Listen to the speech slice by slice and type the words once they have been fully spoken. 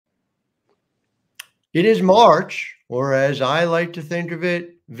It is March, or as I like to think of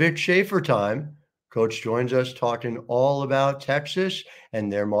it, Vic Schaefer time. Coach joins us talking all about Texas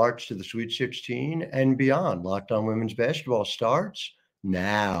and their march to the Sweet 16 and beyond. Locked On Women's Basketball starts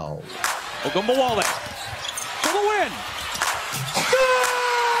now. Ogunbowale for the win.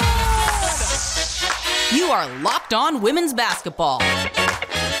 Good! You are Locked On Women's Basketball,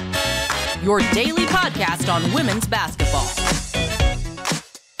 your daily podcast on women's basketball.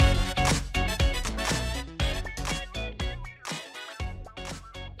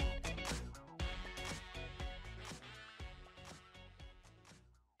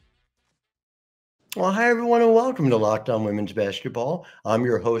 Well, hi, everyone, and welcome to Locked On Women's Basketball. I'm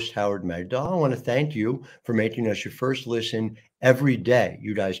your host, Howard Megdal. I want to thank you for making us your first listen every day.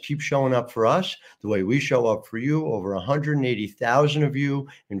 You guys keep showing up for us the way we show up for you. Over 180,000 of you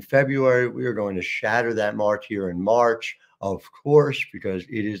in February. We are going to shatter that mark here in March, of course, because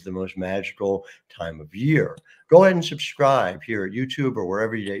it is the most magical time of year. Go ahead and subscribe here at YouTube or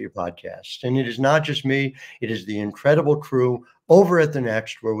wherever you get your podcasts. And it is not just me, it is the incredible crew over at The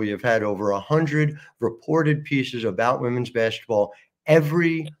Next, where we have had over 100 reported pieces about women's basketball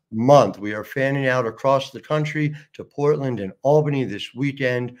every month. We are fanning out across the country to Portland and Albany this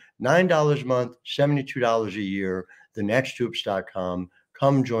weekend. $9 a month, $72 a year, thenexthoops.com.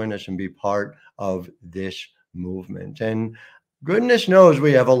 Come join us and be part of this movement. And goodness knows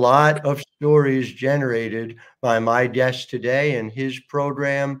we have a lot of stories generated by my guest today and his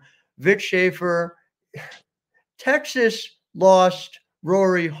program. Vic Schaefer, Texas lost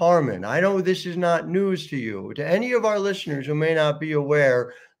Rori Harmon. I know this is not news to you. To any of our listeners who may not be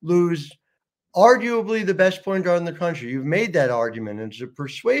aware, lose arguably the best point guard in the country. You've made that argument, and it's a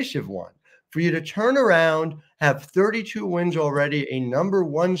persuasive one. For you to turn around, have 32 wins already, a number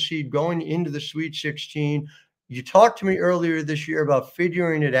one seed going into the Sweet 16. You talked to me earlier this year about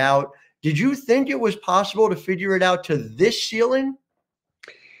figuring it out. Did you think it was possible to figure it out to this ceiling?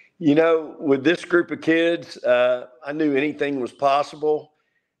 You know, with this group of kids, I knew anything was possible,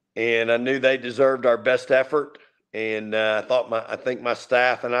 and I knew they deserved our best effort. And I think my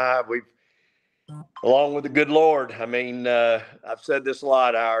staff and we've, along with the good Lord, I mean, I've said this a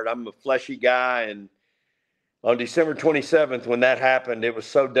lot, Howard, I'm a fleshy guy. And on December 27th, when that happened, it was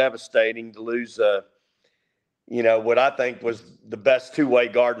so devastating to lose, what I think was the best two-way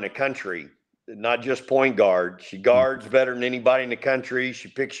guard in the country. Not just point guard. She guards better than anybody in the country. She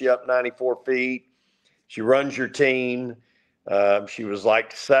picks you up 94 feet. She runs your team. She was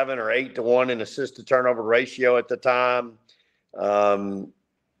like 7 or 8 to 1 in assist to turnover ratio at the time.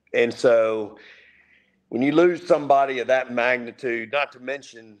 And so when you lose somebody of that magnitude, not to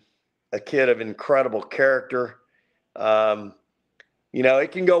mention a kid of incredible character,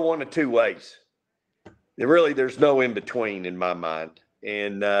 it can go one of two ways. There's no in between in my mind.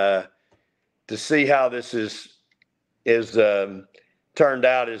 And, to see how this is turned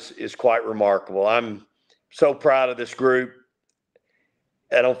out is quite remarkable. I'm so proud of this group.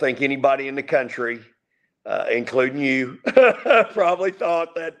 I don't think anybody in the country, including you, probably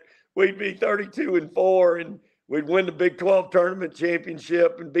thought that we'd be 32-4 and we'd win the Big 12 tournament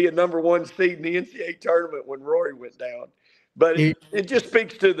championship and be a number one seed in the NCAA tournament when Rori went down. But it just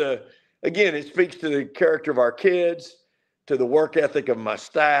speaks to it speaks to the character of our kids, to the work ethic of my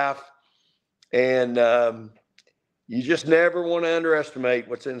staff. And you just never want to underestimate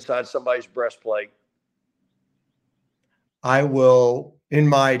what's inside somebody's breastplate. I will, in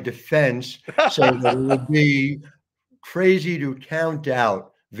my defense, say that it would be crazy to count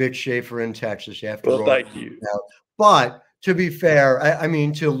out Vic Schaefer in Texas after all. Thank you. But to be fair, I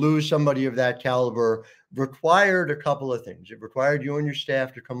mean, to lose somebody of that caliber required a couple of things. It required you and your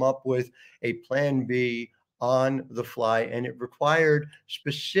staff to come up with a plan B on the fly, and it required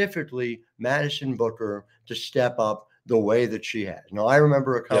specifically Madison Booker to step up the way that she has. Now, I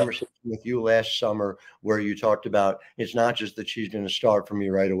remember a conversation with you last summer where you talked about it's not just that she's going to start for me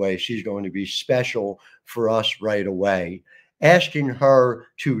right away. She's going to be special for us right away. Asking her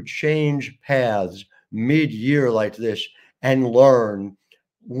to change paths mid-year like this and learn,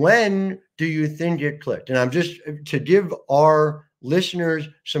 when do you think it clicked? And I'm just, to give our listeners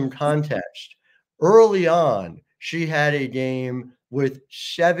some context, early on, she had a game with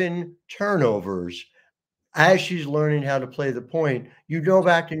 7 turnovers. As she's learning how to play the point, you go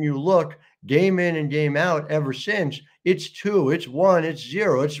back and you look game in and game out ever since, it's 2, it's 1, it's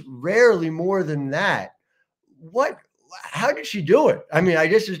 0. It's rarely more than that. How did she do it? I mean, I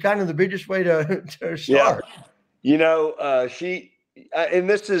guess it's kind of the biggest way to start. Yeah. And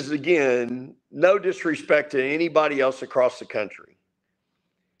this is, again, no disrespect to anybody else across the country.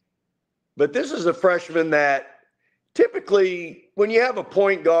 But this is a freshman that typically when you have a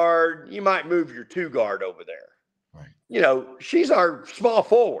point guard, you might move your 2 guard over there. Right. She's our small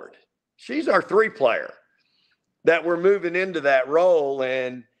forward. She's our 3 player that we're moving into that role.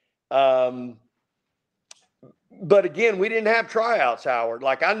 And, but again, we didn't have tryouts, Howard.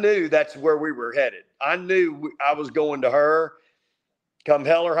 Like, I knew that's where we were headed. I knew I was going to her. Come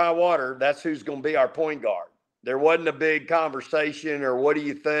hell or high water, that's who's going to be our point guard. There wasn't a big conversation or what do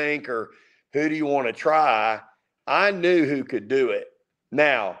you think or who do you want to try? I knew who could do it.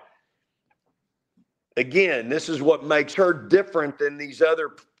 Now, again, this is what makes her different than these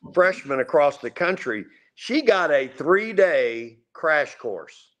other freshmen across the country. She got a 3-day crash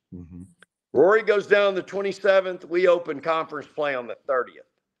course. Mm-hmm. Rori goes down the 27th. We open conference play on the 30th.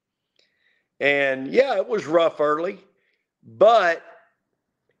 And, yeah, it was rough early, but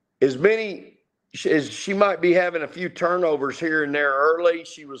as many as she might be having a few turnovers here and there early,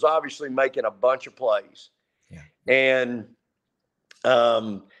 she was obviously making a bunch of plays. Yeah. And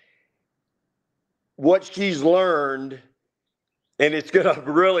what she's learned, and it's going to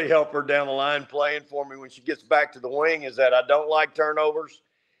really help her down the line playing for me when she gets back to the wing, is that I don't like turnovers,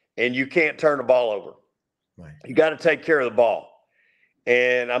 and you can't turn the ball over. Right. You got to take care of the ball.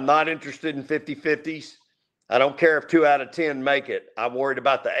 And I'm not interested in 50-50s. I don't care if 2 out of 10 make it. I'm worried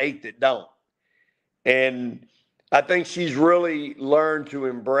about the 8 that don't. And I think she's really learned to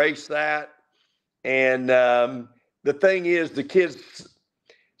embrace that. And the thing is, the kid's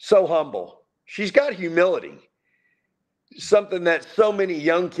so humble. She's got humility, something that so many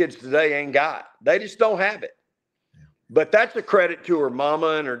young kids today ain't got. They just don't have it. But that's a credit to her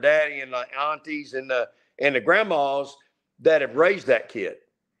mama and her daddy and the aunties and the grandmas that have raised that kid.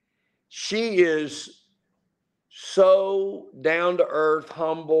 She is so down to earth,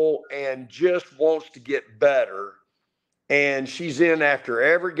 humble, and just wants to get better. And she's in after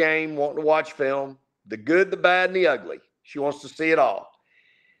every game wanting to watch film, the good, the bad, and the ugly. She wants to see it all.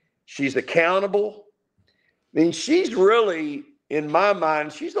 She's accountable. I mean, she's really, in my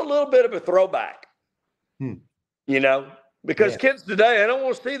mind, she's a little bit of a throwback, because kids today, they don't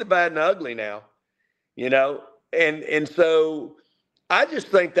want to see the bad and the ugly now, and so I just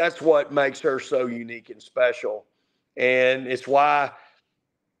think that's what makes her so unique and special. And it's why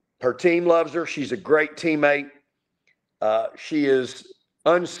her team loves her. She's a great teammate. She is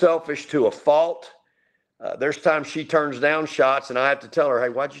unselfish to a fault. There's times she turns down shots, and I have to tell her, hey,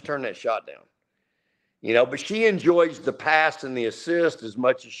 why'd you turn that shot down? But she enjoys the pass and the assist as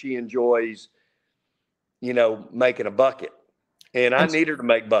much as she enjoys, making a bucket. And I need her to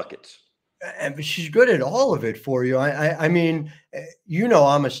make buckets. And she's good at all of it for you. I mean,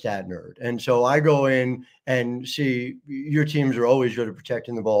 I'm a stat nerd. And so I go in and see your teams are always good at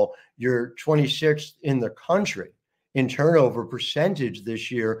protecting the ball. You're 26th in the country in turnover percentage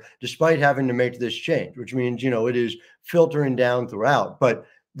this year, despite having to make this change, which means, it is filtering down throughout. But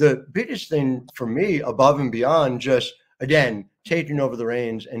the biggest thing for me above and beyond just, again, taking over the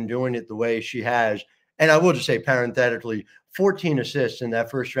reins and doing it the way she has. And I will just say parenthetically, 14 assists in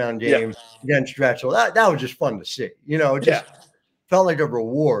that first round game against Drexel. That was just fun to see. It just felt like a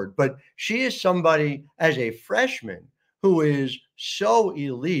reward. But she is somebody as a freshman who is so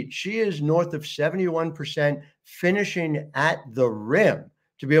elite. She is north of 71% finishing at the rim.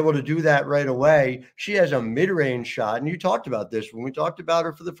 To be able to do that right away, she has a mid-range shot. And you talked about this when we talked about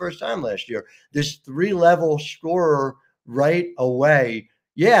her for the first time last year. This 3-level scorer right away.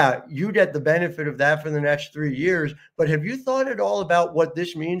 Yeah, you get the benefit of that for the next 3 years. But have you thought at all about what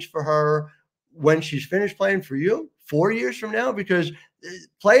this means for her when she's finished playing for you 4 years from now? Because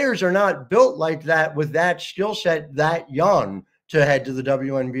players are not built like that with that skill set that young to head to the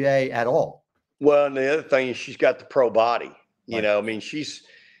WNBA at all. Well, and the other thing is she's got the pro body.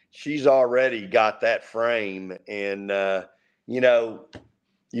 She's already got that frame. And,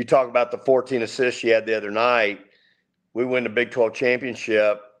 you talk about the 14 assists she had the other night. We win the Big 12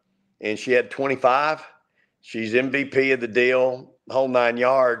 championship, and she had 25. She's MVP of the deal, whole 9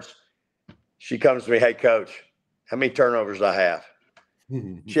 yards. She comes to me, hey, Coach, how many turnovers do I have?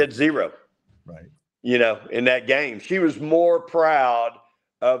 She had 0. Right. In that game. She was more proud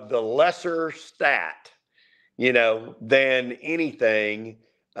of the lesser stat, than anything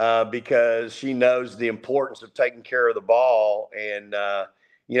because she knows the importance of taking care of the ball. And,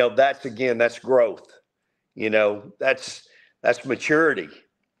 that's growth. That's maturity.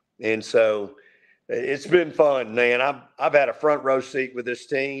 And so it's been fun, man. I've had a front row seat with this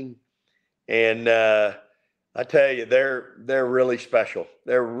team, and I tell you, they're really special.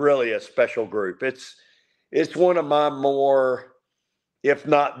 They're really a special group. It's one of my more, if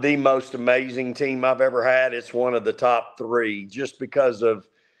not the most amazing team I've ever had. It's one of the top 3 just because of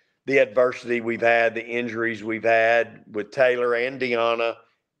the adversity we've had, the injuries we've had with Taylor and Deanna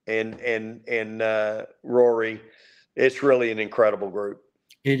and Rori. It's really an incredible group.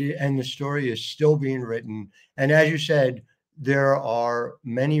 And the story is still being written. And as you said, there are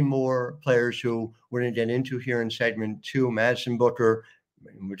many more players who we're going to get into here in segment 2. Madison Booker,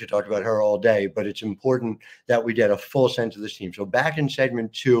 we could talk about her all day, but it's important that we get a full sense of this team. So back in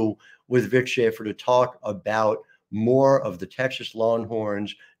segment 2 with Vic Schaefer to talk about more of the Texas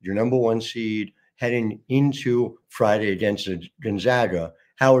Longhorns, your #1 seed, heading into Friday against Gonzaga.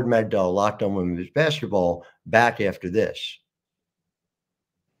 Howard Megdal, Locked On Women's Basketball, back after this.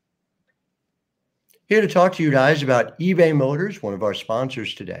 Here to talk to you guys about eBay Motors, one of our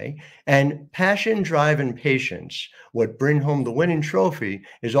sponsors today, and passion, drive, and patience. What bring home the winning trophy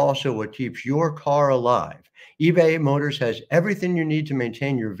is also what keeps your car alive. eBay Motors has everything you need to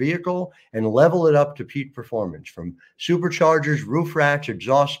maintain your vehicle and level it up to peak performance, from superchargers, roof racks,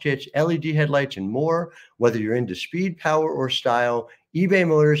 exhaust kits, LED headlights, and more. Whether you're into speed, power, or style, eBay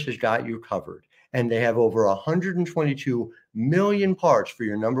Motors has got you covered. And they have over 122 million parts for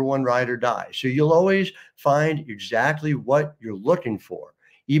your #1 ride or die. So you'll always find exactly what you're looking for.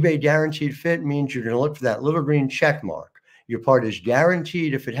 eBay Guaranteed Fit means you're going to look for that little green check mark. Your part is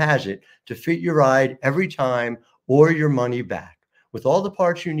guaranteed, if it has it, to fit your ride every time or your money back. With all the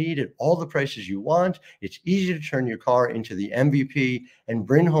parts you need at all the prices you want, it's easy to turn your car into the MVP and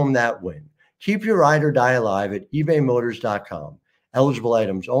bring home that win. Keep your ride or die alive at ebaymotors.com. Eligible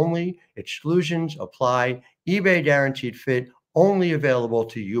items only. Exclusions apply. eBay Guaranteed Fit only available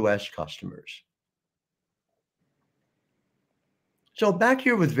to U.S. customers. So back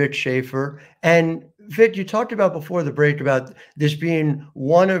here with Vic Schaefer. And Vic, you talked about before the break about this being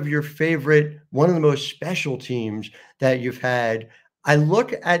one of your favorite, one of the most special teams that you've had. I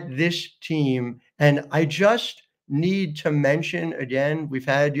look at this team and I just need to mention again, we've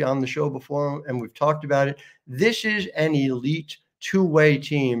had you on the show before and we've talked about it. This is an elite two-way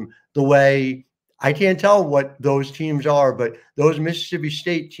team, the way I can't tell what those teams are, but those Mississippi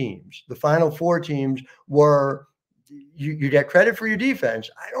State teams, the Final Four teams, were you get credit for your defense.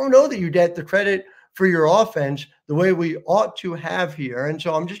 I don't know that you get the credit for your offense the way we ought to have here. And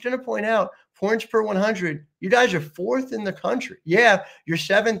so I'm just going to point out points per 100. You guys are 4th in the country. Yeah, you're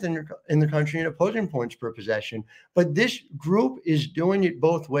 7th in the country in opposing points per possession. But this group is doing it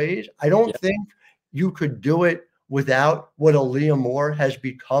both ways. I don't think you could do it without what Aaliyah Moore has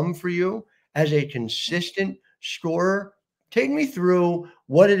become for you as a consistent scorer. Take me through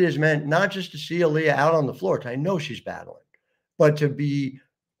what it has meant, not just to see Aaliyah out on the floor, because I know she's battling, but to be,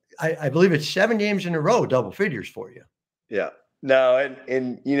 I believe it's 7 games in a row, double figures for you. Yeah. No,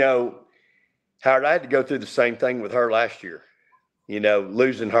 and you know, Howard, I had to go through the same thing with her last year, you know,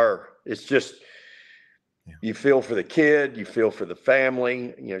 losing her. It's just, you feel for the kid, you feel for the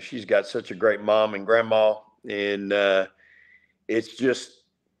family. You know, she's got such a great mom and grandma. And it's just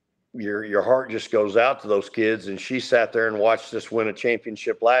your heart just goes out to those kids. And she sat there and watched us win a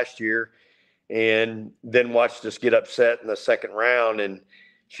championship last year and then watched us get upset in the second round. And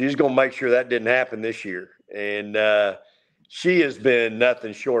she's going to make sure that didn't happen this year. And she has been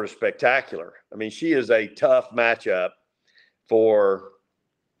nothing short of spectacular. I mean, she is a tough matchup for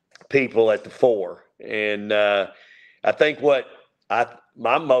people at the 4. And I think what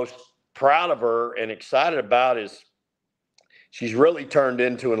I'm most proud of her and excited about is she's really turned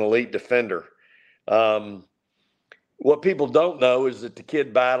into an elite defender. What people don't know is that the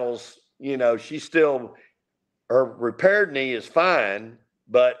kid battles, you know, her repaired knee is fine,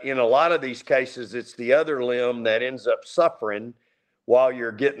 but in a lot of these cases, it's the other limb that ends up suffering while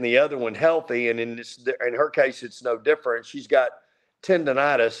you're getting the other one healthy. And in her case, it's no different. She's got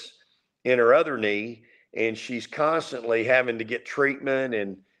tendonitis in her other knee, and she's constantly having to get treatment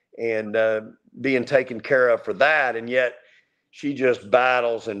and being taken care of for that. And yet she just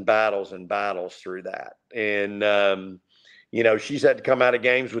battles and battles and battles through that. And, you know, she's had to come out of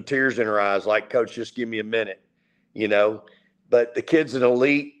games with tears in her eyes, like, Coach, just give me a minute, you know. But the kid's an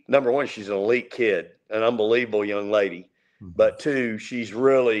elite, #1, she's an elite kid, an unbelievable young lady. Mm-hmm. But 2, she's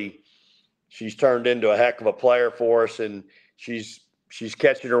turned into a heck of a player for us. And she's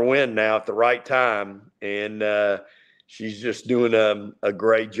catching her wind now at the right time. And, she's just doing a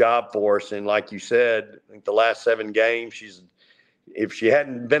great job for us. And like you said, I think the last 7 games, if she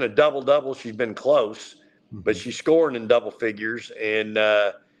hadn't been a double-double, she's been close, but she's scoring in double figures. And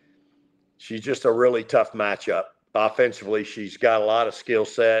she's just a really tough matchup. Offensively, she's got a lot of skill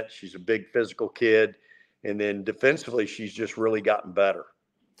set. She's a big physical kid. And then defensively, she's just really gotten better.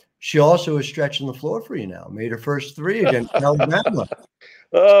 She also is stretching the floor for you now. Made her first 3 against Alabama.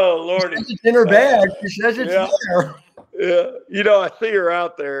 Oh, Lord. It's in her bag. She says it's there. Yeah. You know, I see her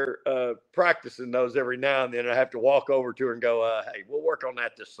out there practicing those every now and then. I have to walk over to her and go, hey, we'll work on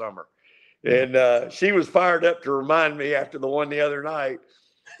that this summer. And she was fired up to remind me after the one the other night,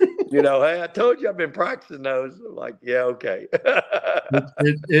 you know, hey, I told you I've been practicing those. I'm like, yeah, okay.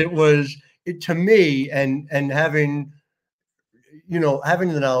 It was to me, and having, you know,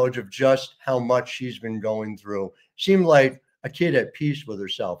 having the knowledge of just how much she's been going through, seemed like a kid at peace with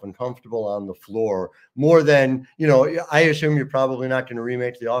herself and comfortable on the floor, more than, you know, I assume you're probably not going to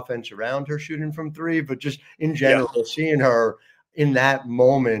remake the offense around her shooting from three, but just in general, seeing her in that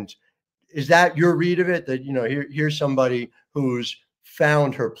moment, is that your read of it? That, you know, here's somebody who's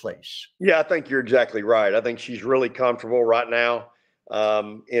found her place. Yeah, I think you're exactly right. I think she's really comfortable right now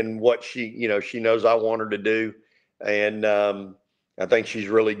in what she knows I want her to do. And I think she's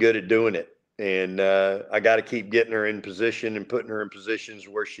really good at doing it. And I got to keep getting her in position and putting her in positions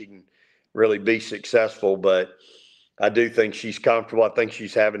where she can really be successful. But I do think she's comfortable. I think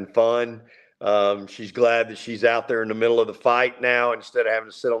she's having fun. She's glad that she's out there in the middle of the fight now instead of having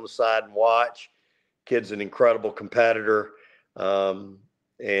to sit on the side and watch. Kid's an incredible competitor.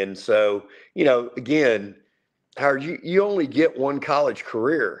 And so, you know, again, Howard, you only get one college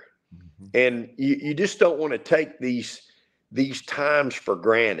career, and you just don't want to take these times for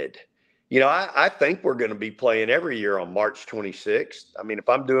granted. You know, I think we're going to be playing every year on March 26th. I mean, if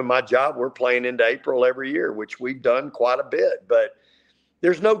I'm doing my job, we're playing into April every year, which we've done quite a bit, but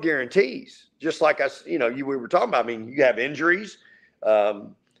there's no guarantees. Just like we were talking about, I mean, you have injuries,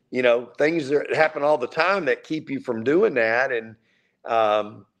 you know, things that happen all the time that keep you from doing that. And,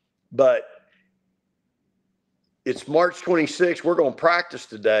 but it's March 26th. We're going to practice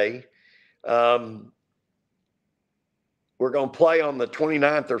today. We're going to play on the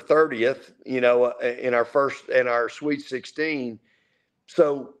 29th or 30th, you know, in our Sweet 16.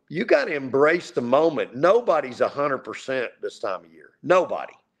 So you got to embrace the moment. Nobody's 100% this time of year.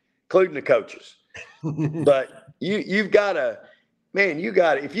 Nobody, including the coaches. But you've got to, man,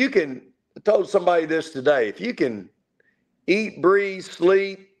 if you can, I told somebody this today, if you can eat, breathe,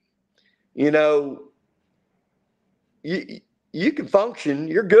 sleep, you know, you can function,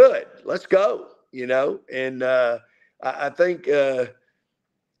 you're good. Let's go, you know. And I think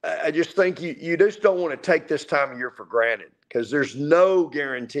I just think you just don't want to take this time of year for granted, because there's no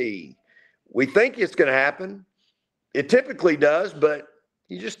guarantee. We think it's going to happen. It typically does, but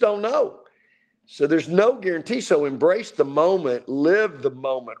you just don't know. So there's no guarantee. So embrace the moment, live the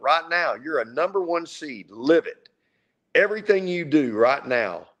moment right now. You're a number one seed. Live it. Everything you do right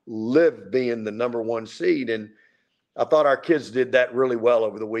now, live being the number one seed. And I thought our kids did that really well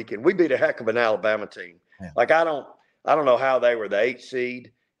over the weekend. We beat a heck of an Alabama team. Yeah. Like, I don't know how they were the 8th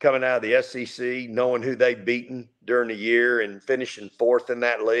seed coming out of the SEC, knowing who they'd beaten during the year and finishing 4th in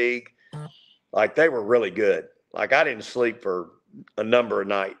that league. Like, they were really good. Like, I didn't sleep for a number of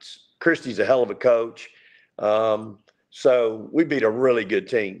nights. Christy's a hell of a coach. So we beat a really good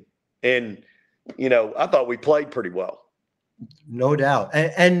team. And, you know, I thought we played pretty well. No doubt.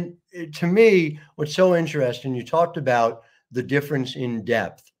 And to me, what's so interesting, you talked about the difference in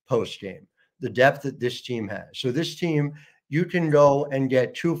depth post-game, the depth that this team has. So this team, you can go and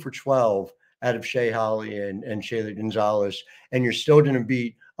get 2 for 12 out of Shea Holly and Shayla Gonzalez, and you're still going to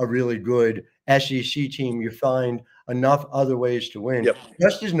beat a really good SEC team. You find enough other ways to win. Yep.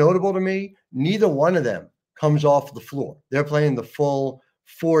 Just as notable to me, neither one of them comes off the floor. They're playing the full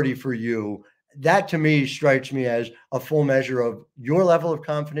 40 for you. That to me strikes me as a full measure of your level of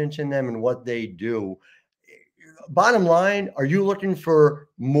confidence in them and what they do. Bottom line, are you looking for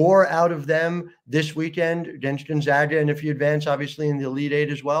more out of them this weekend against Gonzaga? And if you advance, obviously, in the Elite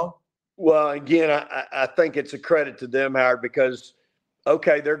Eight as well? Well, again, I think it's a credit to them, Howard, because,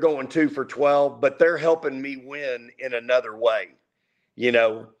 okay, they're going 2 for 12, but they're helping me win in another way. You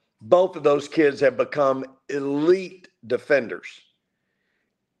know, both of those kids have become elite defenders.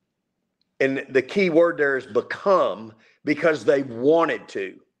 And the key word there is become, because they wanted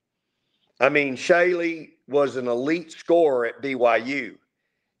to. I mean, Shaylee was an elite scorer at BYU.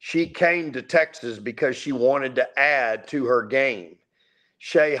 She came to Texas because she wanted to add to her game.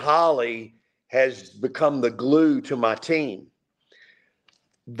 Shea Holly has become the glue to my team.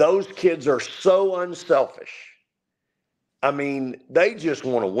 Those kids are so unselfish. I mean, they just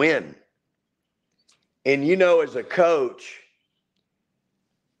want to win. And, you know, as a coach,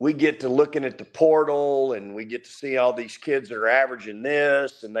 we get to looking at the portal and we get to see all these kids that are averaging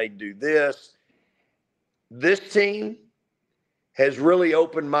this and they do this. This team has really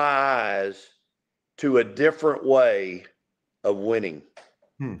opened my eyes to a different way of winning.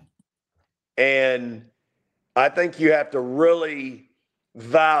 And I think you have to really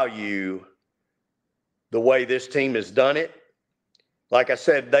value the way this team has done it. Like I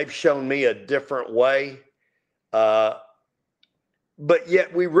said, they've shown me a different way. But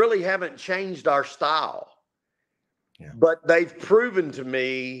yet we really haven't changed our style. Yeah. But they've proven to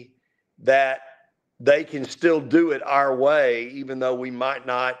me that they can still do it our way, even though we might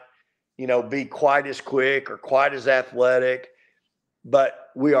not, be quite as quick or quite as athletic. But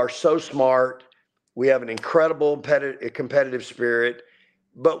we are so smart. We have an incredible competitive spirit,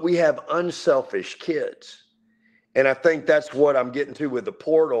 but we have unselfish kids. And I think that's what I'm getting to with the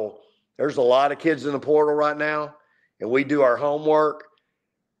portal. There's a lot of kids in the portal right now, and we do our homework,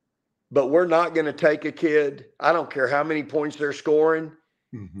 but we're not going to take a kid. I don't care how many points they're scoring.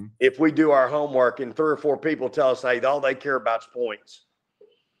 Mm-hmm. If we do our homework and 3 or 4 people tell us, hey, all they care about is points.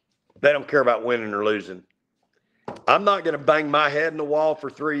 They don't care about winning or losing. I'm not going to bang my head in the wall for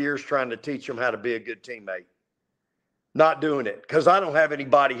 3 years trying to teach them how to be a good teammate. Not doing it, because I don't have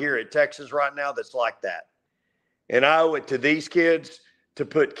anybody here at Texas right now that's like that. And I owe it to these kids to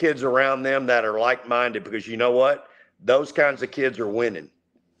put kids around them that are like-minded, because you know what? Those kinds of kids are winning.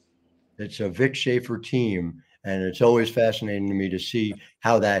 It's a Vic Schaefer team, and it's always fascinating to me to see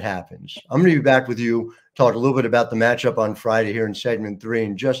how that happens. I'm going to be back with you, talk a little bit about the matchup on Friday here in segment 3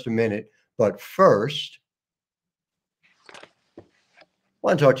 in just a minute. But first, I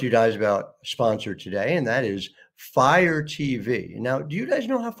want to talk to you guys about a sponsor today, and that is Fire TV. Now, do you guys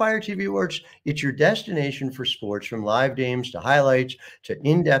know how Fire TV works? It's your destination for sports, from live games to highlights to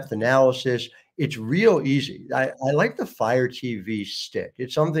in-depth analysis. It's real easy. I like the Fire TV stick.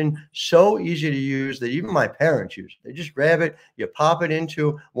 It's something so easy to use that even my parents use it. They just grab it, you pop it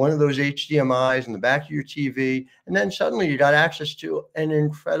into one of those HDMIs in the back of your TV, and then suddenly you got access to an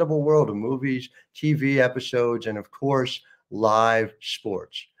incredible world of movies, TV episodes, and of course, live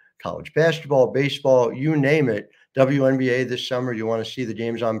sports. College basketball, baseball, you name it. WNBA this summer, you want to see the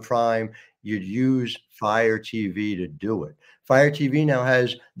games on Prime, you'd use Fire TV to do it. Fire TV now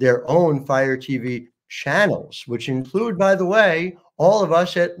has their own Fire TV channels, which include, by the way, all of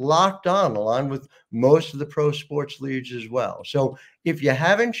us at Locked On, along with most of the pro sports leagues as well. So if you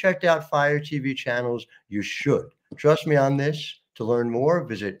haven't checked out Fire TV channels, you should. Trust me on this. To learn more,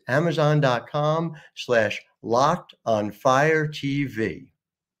 visit Amazon.com/LockedOnFireTV.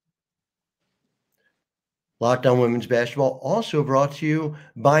 Locked On Women's Basketball also brought to you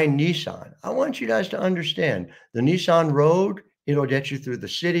by Nissan. I want you guys to understand the Nissan Road, it'll get you through the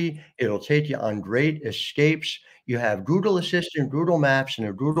city. It'll take you on great escapes. You have Google Assistant, Google Maps, and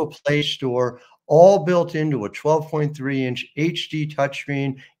a Google Play Store, all built into a 12.3-inch HD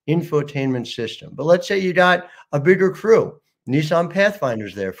touchscreen infotainment system. But let's say you got a bigger crew. Nissan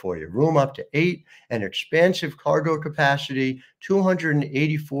Pathfinder's there for you. Room up to 8, and expansive cargo capacity,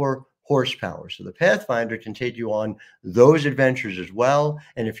 284 horsepower. So the Pathfinder can take you on those adventures as well.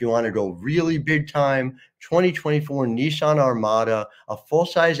 And if you want to go really big time, 2024 Nissan Armada, a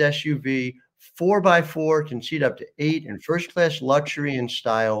full-size SUV, 4x4, can seat up to 8 in first-class luxury and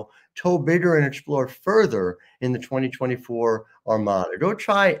style. Tow bigger and explore further in the 2024 Armada. Go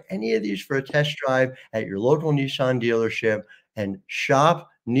try any of these for a test drive at your local Nissan dealership, and shop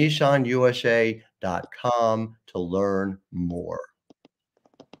nissanusa.com to learn more.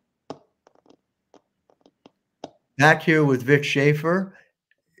 Back here with Vic Schaefer.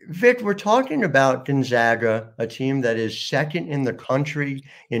 Vic, we're talking about Gonzaga, a team that is second in the country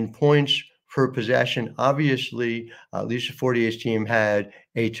in points per possession. Obviously, Lisa Fortier's team had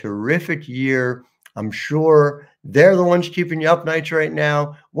a terrific year. I'm sure they're the ones keeping you up nights right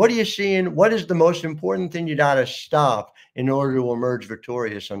now. What are you seeing? What is the most important thing you got to stop in order to emerge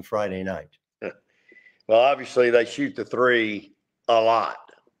victorious on Friday night? Well, obviously, they shoot the three a lot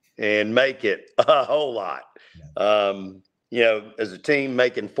and make it a whole lot. As a team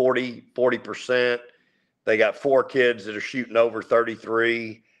making 40%, they got 4 kids that are shooting over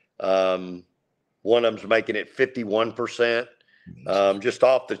 33. One of them's making it 51%. Just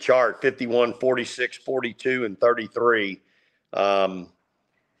off the chart, 51, 46, 42, and 33.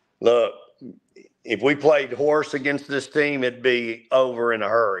 Look, if we played horse against this team, it'd be over in a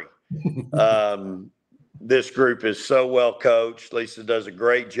hurry. This group is so well coached. Lisa does a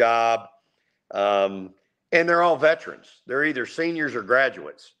great job. And they're all veterans. They're either seniors or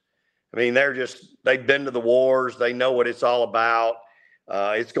graduates. I mean, they've been to the wars. They know what it's all about.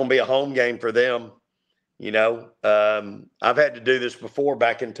 It's going to be a home game for them. I've had to do this before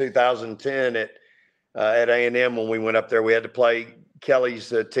back in 2010 at A&M when we went up there. We had to play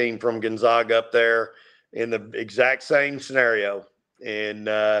Kelly's team from Gonzaga up there in the exact same scenario. And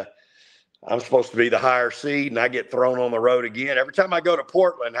I'm supposed to be the higher seed, and I get thrown on the road again. Every time I go to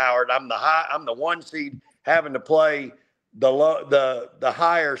Portland, Howard, I'm the 1 seed having to play the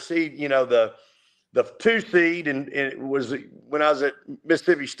higher seed, the the 2 seed, and it was when I was at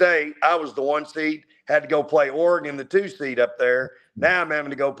Mississippi State, I was the 1 seed, had to go play Oregon, the 2 seed up there. Now I'm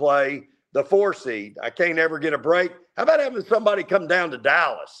having to go play the 4 seed. I can't ever get a break. How about having somebody come down to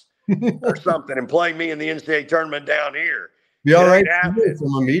Dallas or something and play me in the NCAA tournament down here? Be all right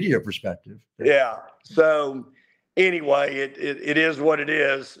from a media perspective. Yeah. So anyway, it is what it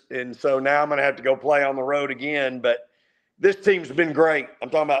is. And so now I'm going to have to go play on the road again. But this team's been great. I'm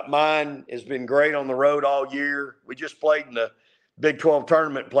talking about mine has been great on the road all year. We just played in the Big 12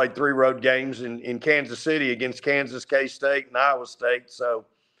 tournament, played 3 road games in Kansas City against Kansas, K-State, and Iowa State. So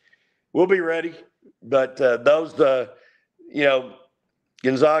we'll be ready. But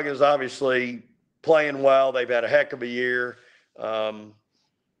Gonzaga's obviously playing well. They've had a heck of a year.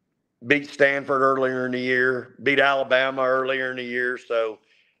 Beat Stanford earlier in the year, beat Alabama earlier in the year. So,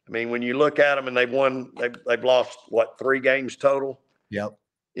 I mean, when you look at them and they've lost, 3 games total? Yep.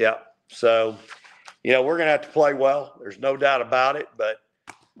 Yeah. So, we're going to have to play well. There's no doubt about it. But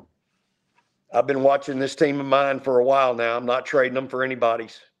I've been watching this team of mine for a while now. I'm not trading them for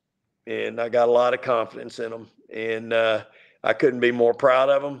anybody's. And I got a lot of confidence in them. And I couldn't be more proud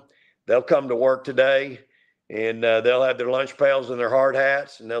of them. They'll come to work today, and they'll have their lunch pails and their hard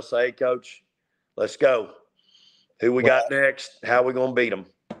hats, and they'll say, "Hey, Coach, let's go. Who we got next? How we going to beat them?"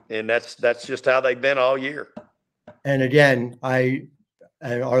 And that's just how they've been all year. And again,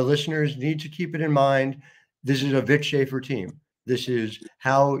 and our listeners need to keep it in mind. This is a Vic Schaefer team. This is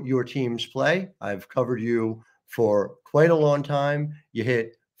how your teams play. I've covered you for quite a long time. You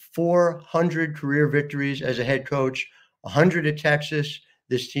hit 400 career victories as a head coach, 100 at Texas.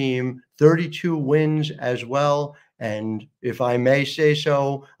 This team, 32 wins as well. And if I may say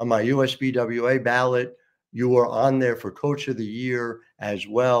so, on my USBWA ballot, you were on there for Coach of the Year as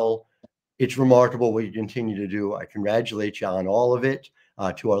well. It's remarkable what you continue to do. I congratulate you on all of it.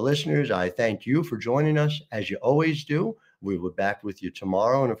 To our listeners, I thank you for joining us, as you always do. We will be back with you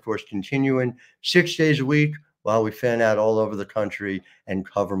tomorrow, and of course, continuing 6 days a week while we fan out all over the country and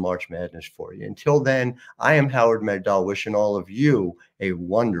cover March Madness for you. Until then, I am Howard Megdal, wishing all of you a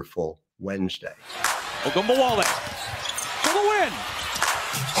wonderful Wednesday. Ogunbowale for the win.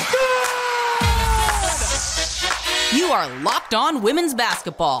 Good! You are Locked On Women's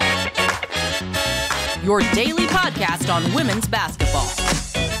Basketball, your daily podcast on women's basketball.